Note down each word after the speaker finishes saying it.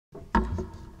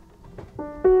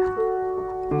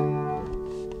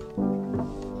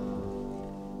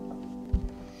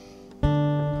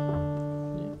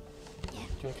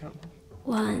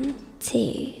1,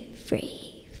 2,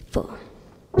 3, 4.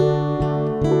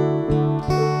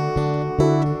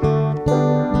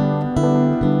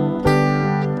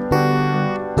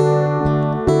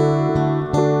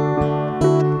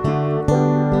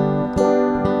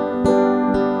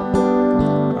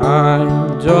 I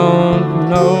don't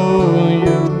know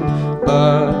you,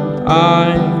 but I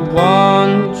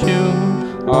want you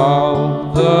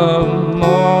all the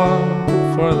more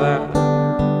for that.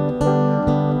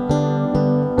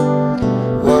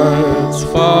 Words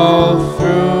fall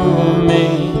through me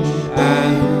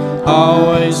and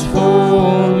always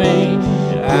fool me,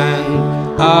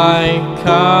 and I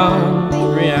can't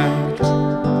react.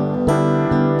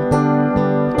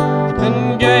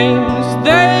 And games,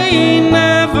 they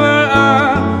never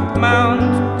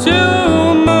amount to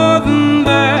more than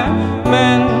they're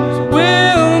meant,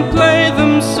 will play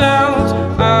themselves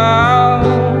out.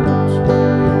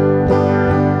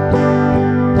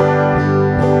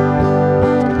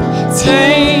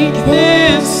 Take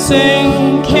this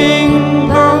sinking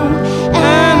boat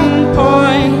and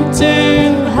point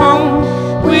it home.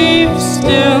 We've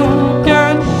still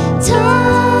got time.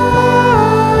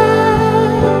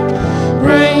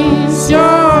 Raise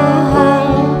your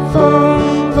hopeful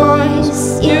voice.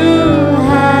 You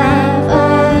have a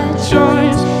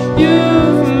choice.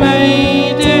 You've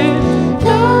made it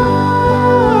known.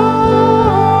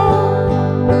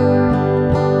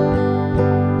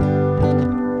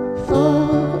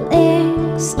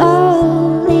 Falling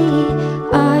slowly,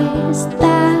 eyes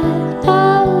that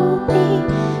hold me,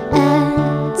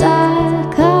 and I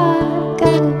can't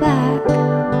go back.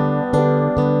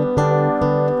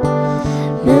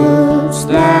 Moods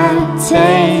that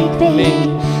take me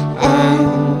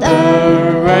and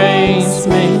erase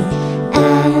me,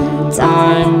 and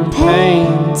I'm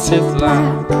painted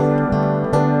black.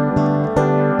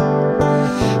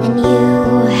 And you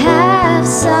have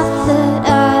suffered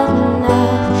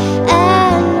enough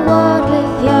and warred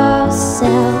with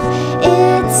yourself.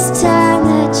 It's time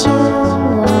that you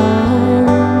won.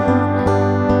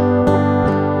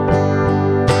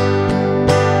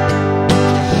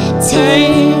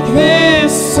 Take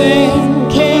this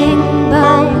sinking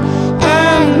boat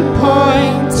and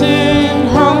point it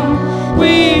home.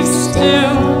 We've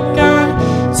still got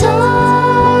time.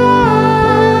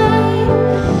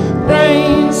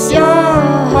 Raise your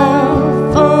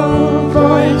hopeful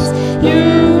voice. You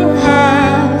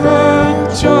have a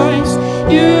choice.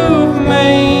 You've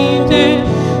made it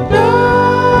known.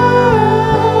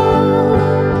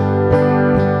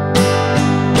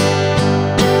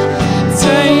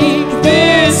 Take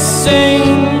this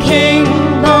sinking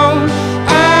boat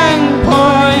and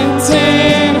point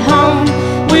it home.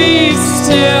 We've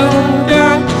still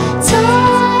got time.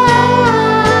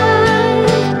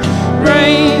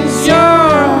 Raise your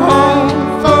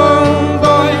hopeful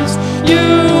voice. You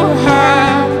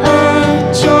have a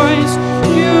choice.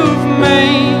 You've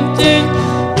made it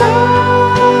known.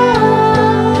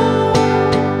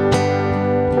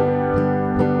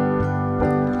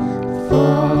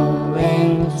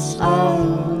 Falling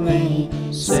slowly,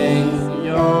 sing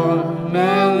your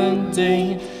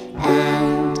melody,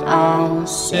 and I'll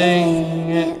sing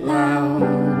it loud.